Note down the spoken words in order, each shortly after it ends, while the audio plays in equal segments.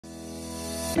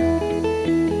Today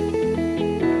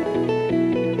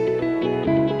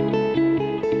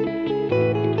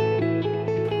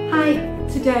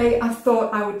I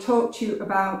thought I would talk to you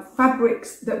about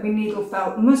fabrics that we needle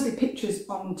felt mostly pictures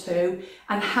onto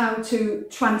and how to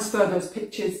transfer those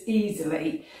pictures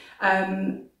easily.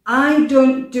 I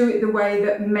don't do it the way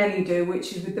that many do,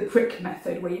 which is with the prick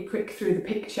method, where you prick through the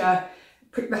picture,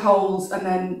 prick the holes and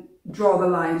then draw the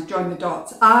lines, join the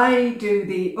dots. I do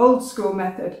the old school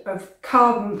method of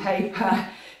carbon paper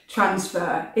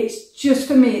transfer. It's just,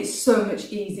 for me, it's so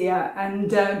much easier,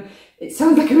 and it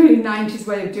sounds like a really 90s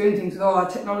way of doing things with all our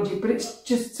technology, but it's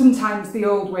just sometimes the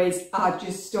old ways are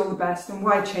just still the best, and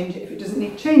why change it if it doesn't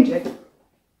need changing?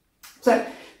 So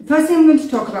the first thing I'm going to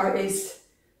talk about is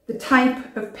the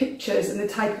type of pictures and the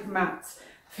type of mats.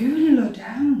 I feel really low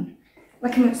down,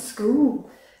 like I'm at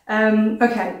school.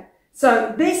 Okay,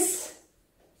 so this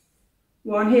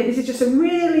one here, this is just a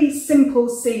really simple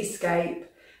seascape,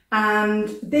 and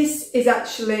this is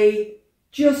actually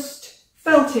just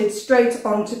felted straight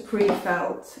onto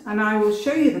pre-felt, and I will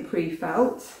show you the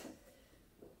pre-felt.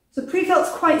 So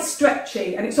pre-felt's quite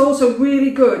stretchy, and it's also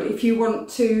really good if you want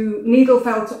to needle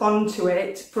felt onto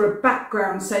it for a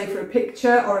background, say for a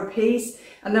picture or a piece,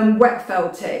 and then wet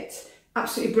felt it.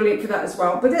 Absolutely brilliant for that as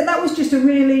well. But that was just a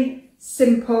really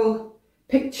simple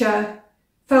picture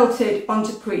felted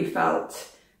onto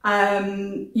pre-felt.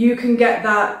 You can get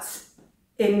that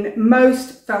in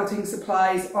most felting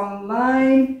supplies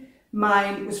online.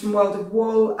 Mine was from World of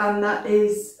Wool, and that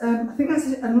is, I think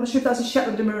that's, I'm not sure if that's a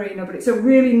Shetland and Merino, but it's a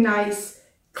really nice,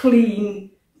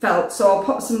 clean felt. So I'll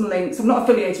pop some links. I'm not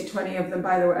affiliated to any of them,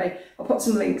 by the way. I'll pop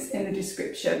some links in the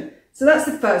description. So that's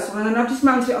the first one, and then I've just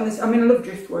mounted it on this. I mean, I love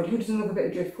driftwood. Who doesn't love a bit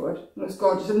of driftwood? It looks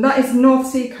gorgeous. And that is North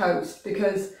Sea coast,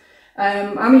 because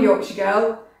I'm a Yorkshire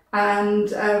girl, and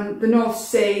the North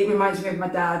Sea reminds me of my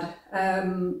dad.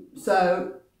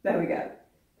 So there we go.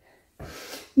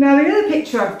 Now the other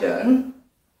picture I've done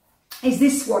is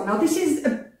this one. Now this is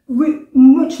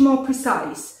much more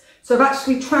precise. So I've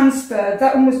actually transferred,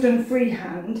 that one was done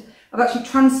freehand, I've actually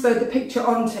transferred the picture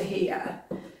onto here.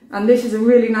 And this is a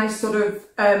really nice sort of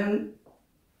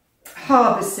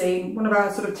harbour scene, one of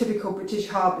our sort of typical British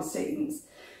harbour scenes.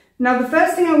 Now the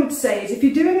first thing I would say is, if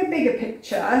you're doing a bigger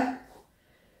picture,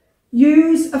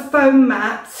 use a foam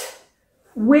mat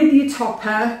with your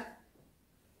topper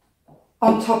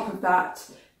on top of that.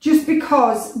 Just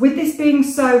because with this being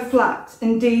so flat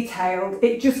and detailed,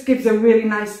 it just gives a really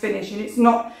nice finish, and it's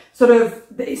not sort of,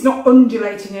 it's not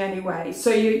undulating in any way.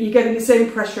 So you're getting the same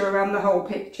pressure around the whole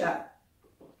picture.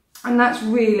 And that's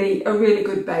really a really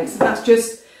good base. And that's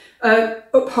just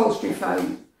upholstery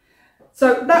foam.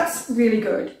 So that's really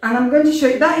good. And I'm going to show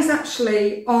you, that is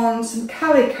actually on some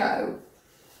calico.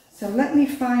 So let me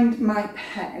find my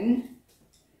pen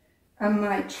and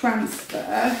my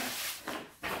transfer.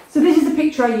 So this is the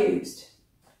picture I used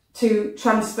to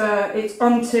transfer it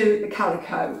onto the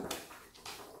calico.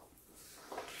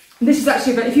 This is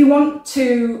actually, but if you want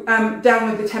to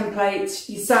download the template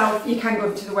yourself, you can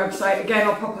go to the website. Again,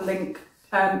 I'll pop a link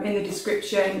in the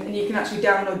description, and you can actually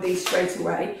download these straight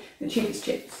away. The cheapest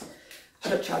chips. I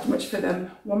don't charge much for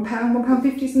them. £1,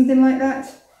 £1.50, something like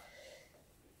that.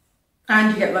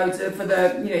 And you get loads of, for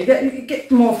the, you know, you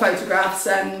get more photographs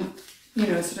and, you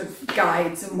know, sort of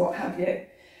guides and what have you.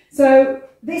 So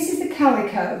this is the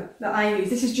calico that I use.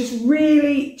 This is just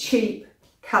really cheap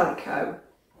calico.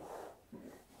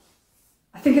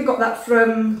 I think I got that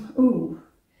from, ooh,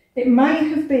 it might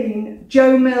have been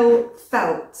Jomil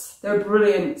Felts. They're a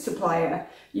brilliant supplier.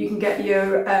 You can get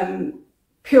your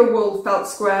pure wool felt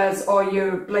squares or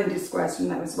your blended squares from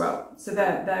them as well. So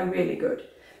they're really good.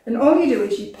 And all you do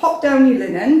is you pop down your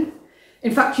linen.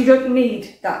 In fact, you don't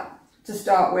need that to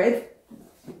start with.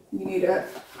 You need a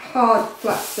hard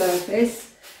flat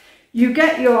surface. You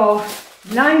get your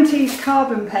 90s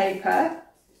carbon paper,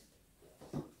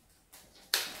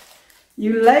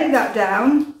 you lay that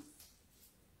down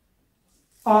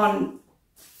on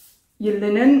your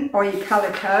linen or your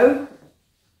calico,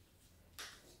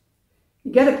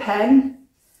 you get a pen,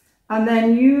 and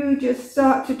then you just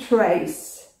start to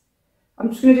trace. I'm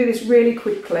just going to do this really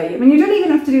quickly. I mean, you don't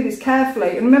even have to do this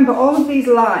carefully, and remember, all of these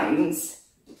lines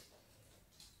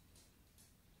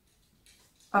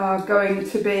are going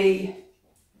to be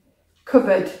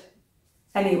covered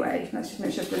anyway. Let's just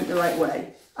make sure I've done it the right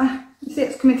way. You see,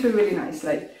 it's coming through really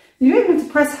nicely. You don't even have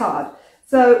to press hard.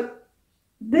 So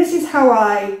this is how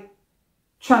I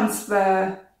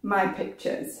transfer my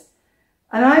pictures.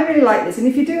 And I really like this. And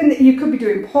if you're doing that, you could be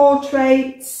doing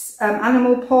portraits,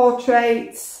 animal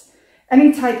portraits,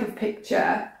 any type of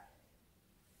picture.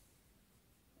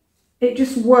 It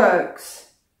just works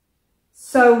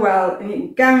so well, and you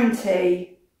can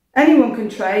guarantee anyone can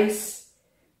trace.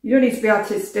 You don't need to be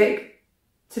artistic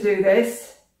to do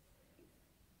this.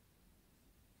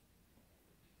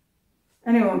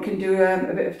 Anyone can do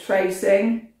a bit of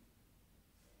tracing.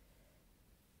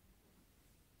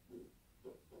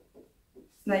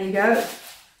 There you go.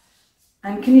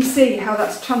 And can you see how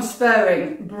that's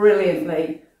transferring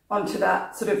brilliantly onto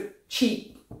that sort of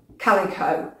cheap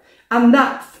calico? And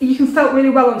that, you can felt really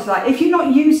well onto that. If you're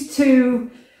not used to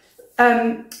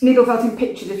needle felting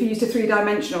pictures, if you're used to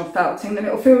three-dimensional felting, then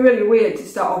it'll feel really weird to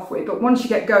start off with. But once you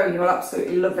get going, you'll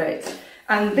absolutely love it.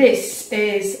 And this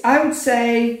is, I would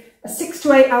say, a 6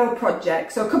 to 8 hour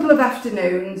project. So a couple of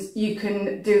afternoons you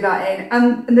can do that in.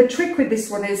 And the trick with this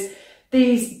one is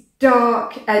these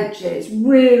dark edges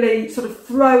really sort of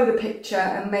throw the picture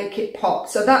and make it pop.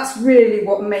 So that's really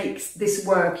what makes this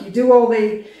work. You do all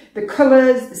the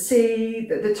colours, the sea,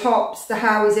 the tops, the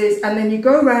houses, and then you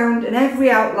go around and every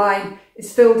outline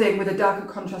is filled in with a darker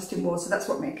contrasting wall. So that's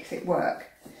what makes it work.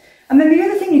 And then the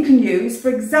other thing you can use for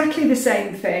exactly the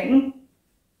same thing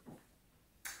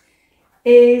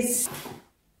is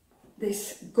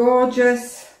this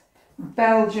gorgeous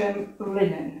Belgian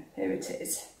linen. Here it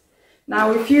is.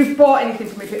 Now, if you've bought anything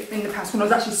from me in the past when I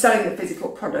was actually selling the physical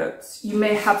products, you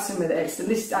may have some of this. And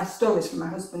this, I stole this from my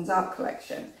husband's art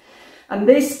collection. And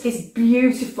this is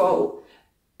beautiful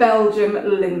Belgium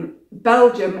linen.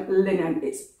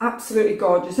 It's absolutely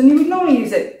gorgeous. And you would normally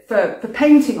use it for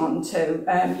painting onto.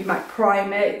 You might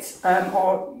prime it,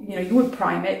 or you would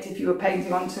prime it if you were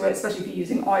painting onto it, especially if you're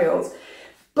using oils.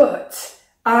 But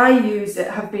I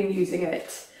have been using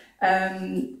it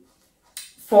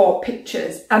for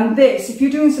pictures. And this, if you're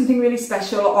doing something really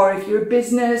special, or if you're a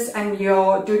business and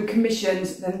you're doing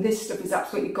commissions, then this stuff is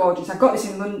absolutely gorgeous. I got this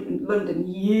in London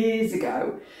years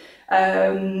ago,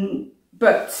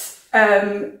 but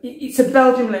it's a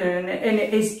Belgian linen, and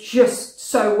it is just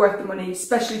so worth the money,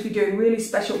 especially if you're doing really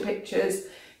special pictures,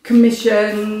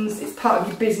 commissions. It's part of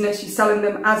your business, you're selling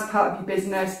them as part of your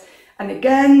business. And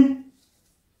again,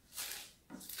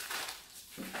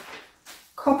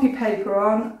 copy paper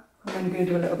on. I'm only going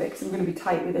to do a little bit because I'm going to be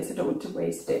tight with this. I don't want to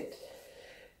waste it.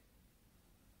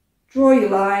 Draw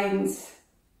your lines.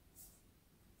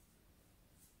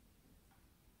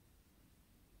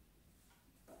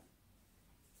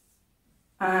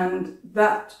 And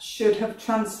that should have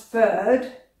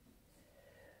transferred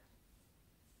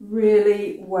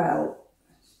really well.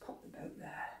 Let's pop the boat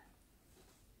there.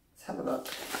 Let's have a look.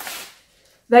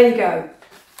 There you go.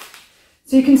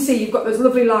 So you can see you've got those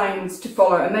lovely lines to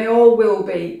follow, and they all will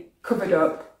be covered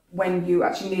up when you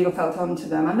actually needle felt onto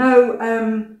them. I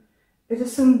know, is there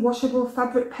some washable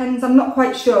fabric pens? I'm not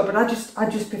quite sure, but I just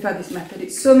prefer this method.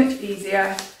 It's so much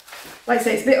easier. Like I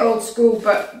say, it's a bit old school,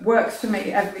 but works for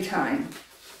me every time.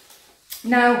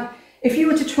 Now, if you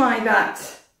were to try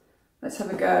that, let's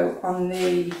have a go on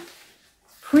the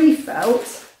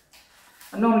pre-felt.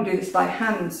 I normally do this by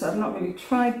hand, so I've not really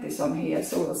tried this on here,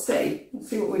 so we'll see. We'll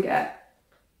see what we get.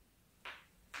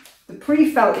 The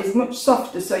pre-felt is much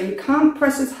softer, so you can't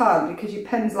press as hard because your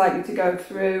pen's likely to go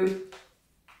through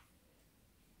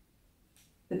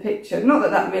the picture. Not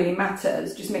that that really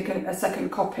matters, just make a second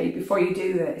copy before you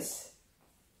do this.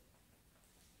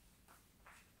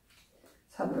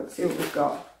 Let's have a look, see what we've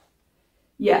got.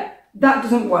 Yeah, that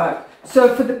doesn't work.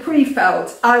 So for the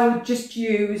pre-felt, I would just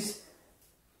use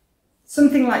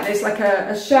something like this, like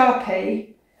a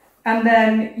Sharpie, and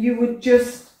then you would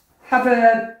just have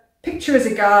a picture as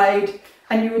a guide,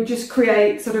 and you would just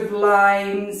create sort of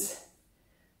lines.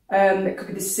 It could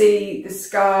be the sea, the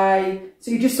sky.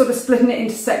 So you're just sort of splitting it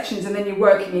into sections, and then you're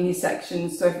working in your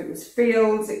sections. So if it was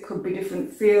fields, it could be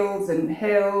different fields and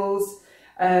hills,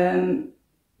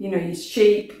 your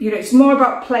sheep. It's more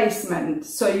about placement.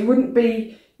 So you wouldn't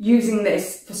be using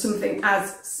this for something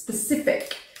as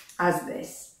specific as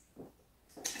this.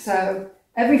 So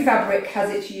every fabric has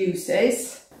its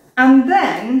uses. And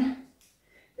then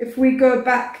if we go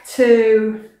back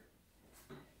to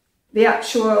the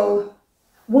actual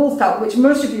wool felt, which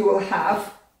most of you will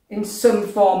have in some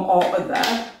form or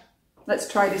other,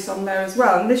 let's try this on there as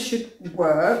well. And this should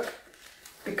work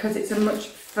because it's a much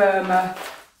firmer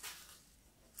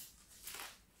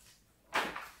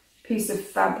piece of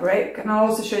fabric. And I'll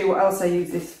also show you what else I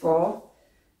use this for.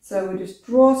 So we'll just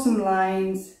draw some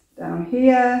lines down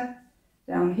here,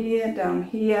 down here, down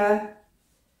here.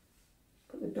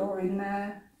 Put the door in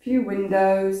there. Few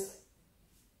windows.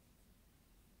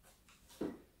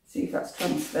 See if that's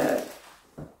transferred.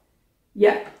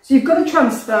 Yeah, so you've got to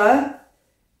transfer.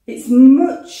 It's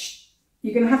much,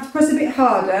 you're going to have to press a bit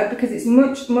harder because it's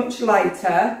much, much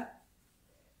lighter.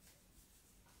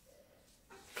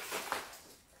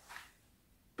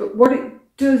 but what it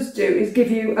does do is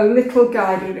give you a little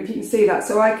guide. I don't know if you can see that,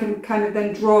 so I can kind of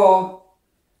then draw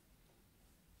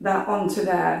that onto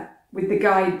there with the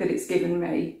guide that it's given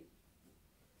me.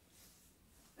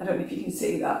 I don't know if you can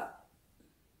see that.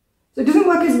 So it doesn't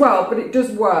work as well, but it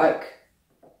does work.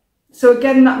 So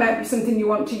again, that might be something you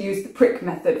want to use the prick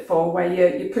method for, where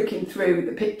you're pricking through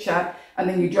the picture and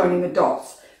then you're joining the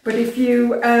dots. But if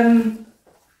you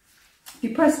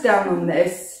press down on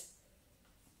this,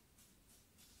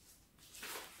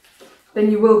 then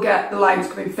you will get the lines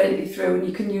coming faintly through, and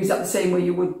you can use that the same way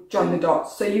you would join the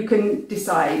dots. So you can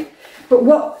decide. But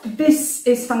what this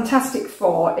is fantastic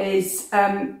for is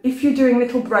if you're doing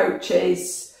little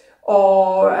brooches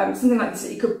or something like this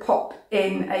that you could pop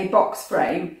in a box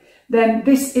frame, then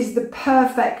this is the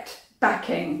perfect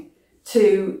backing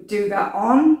to do that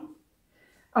on.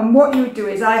 And what you would do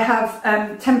is, I have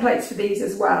templates for these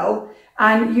as well,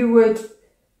 and you would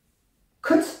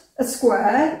cut a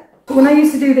square. When I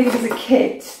used to do these as a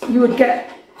kit, you would get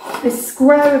this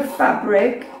square of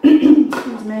fabric,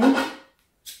 excuse me,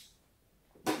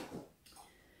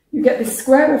 you get this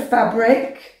square of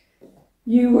fabric,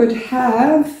 you would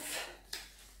have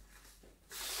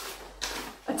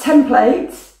a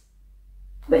template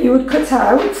that you would cut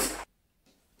out,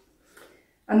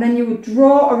 and then you would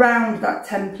draw around that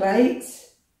template.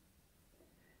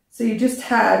 So you just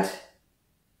had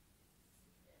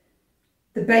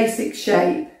the basic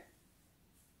shape.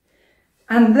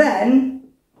 And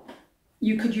then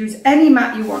you could use any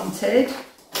mat you wanted.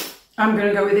 I'm going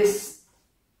to go with this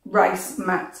rice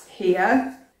mat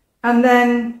here. And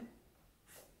then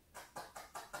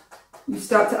you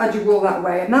start to add your wool that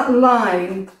way. And that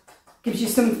line gives you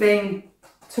something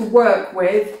to work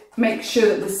with. Make sure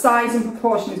that the size and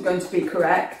proportion is going to be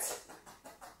correct.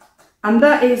 And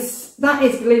that is,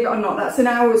 believe it or not, that's an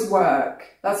hour's work.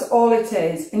 That's all it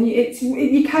is. And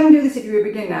you can do this if you're a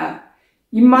beginner.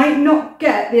 You might not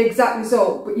get the exact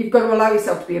result, but you've got to allow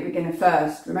yourself to be a beginner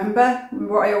first. Remember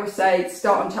what I always say,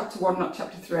 start on chapter 1, not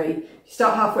chapter 3. If you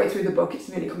start halfway through the book, it's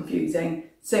really confusing.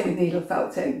 Same with needle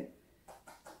felting.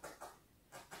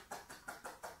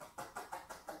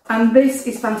 And this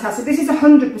is fantastic. This is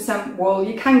 100% wool.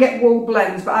 You can get wool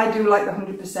blends, but I do like the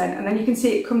 100%. And then you can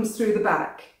see it comes through the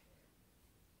back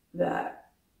there.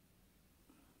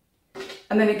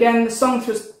 And then again, the song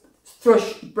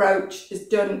thrush brooch is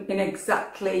done in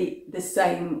exactly the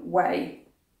same way.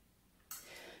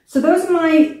 So those are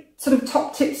my sort of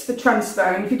top tips for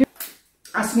transferring. If you do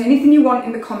ask me anything you want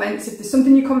in the comments, if there's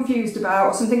something you're confused about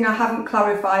or something I haven't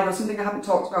clarified or something I haven't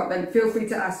talked about, then feel free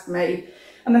to ask me.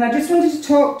 And then I just wanted to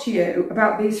talk to you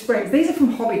about these frames. These are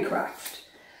from Hobbycraft.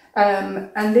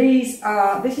 And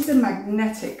this is a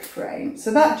magnetic frame.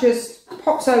 So that just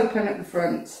pops open at the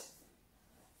front.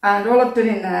 And all I've done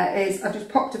in there is I've just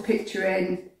popped a picture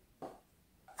in,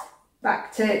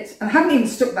 backed it, and I haven't even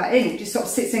stuck that in, it just sort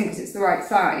of sits in because it's the right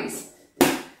size.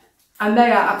 And they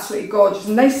are absolutely gorgeous,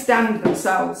 and they stand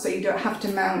themselves, so you don't have to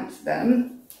mount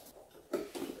them.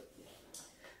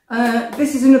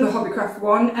 This is another Hobbycraft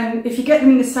one, and if you get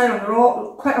them in the sale, and they're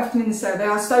all quite often in the sale, they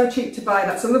are so cheap to buy.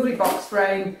 That's a lovely box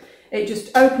frame. It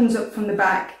just opens up from the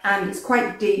back, and it's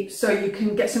quite deep, so you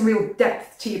can get some real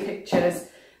depth to your pictures.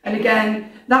 And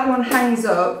again, that one hangs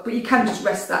up, but you can just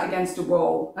rest that against a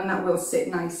wall and that will sit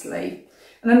nicely.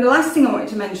 And then the last thing I wanted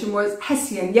to mention was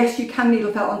Hessian. Yes, you can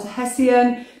needle felt onto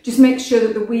Hessian. Just make sure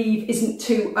that the weave isn't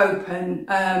too open.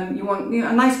 You want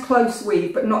a nice close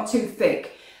weave, but not too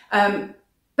thick.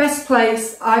 Best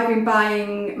place I've been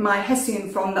buying my Hessian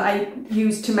from that I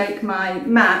use to make my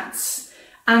mats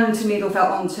and to needle felt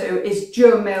onto is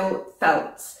Jomil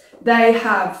Felts. They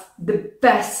have the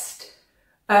best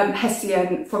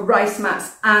Hessian for rice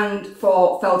mats and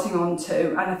for felting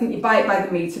onto, and I think you buy it by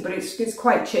the metre, but it's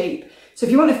quite cheap. So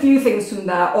if you want a few things from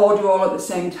there, order all at the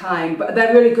same time, but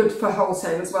they're really good for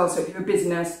wholesale as well. So if you're a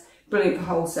business, brilliant for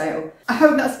wholesale. I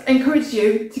hope that's encouraged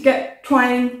you to get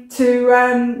trying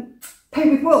to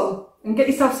paint with wool and get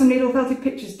yourself some needle felted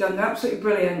pictures done. They're absolutely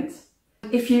brilliant.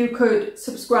 If you could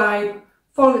subscribe,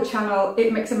 follow the channel,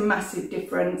 it makes a massive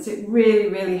difference. It really,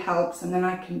 really helps, and then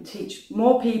I can teach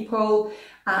more people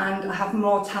and I have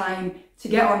more time to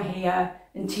get on here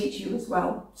and teach you as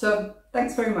well. So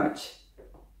thanks very much.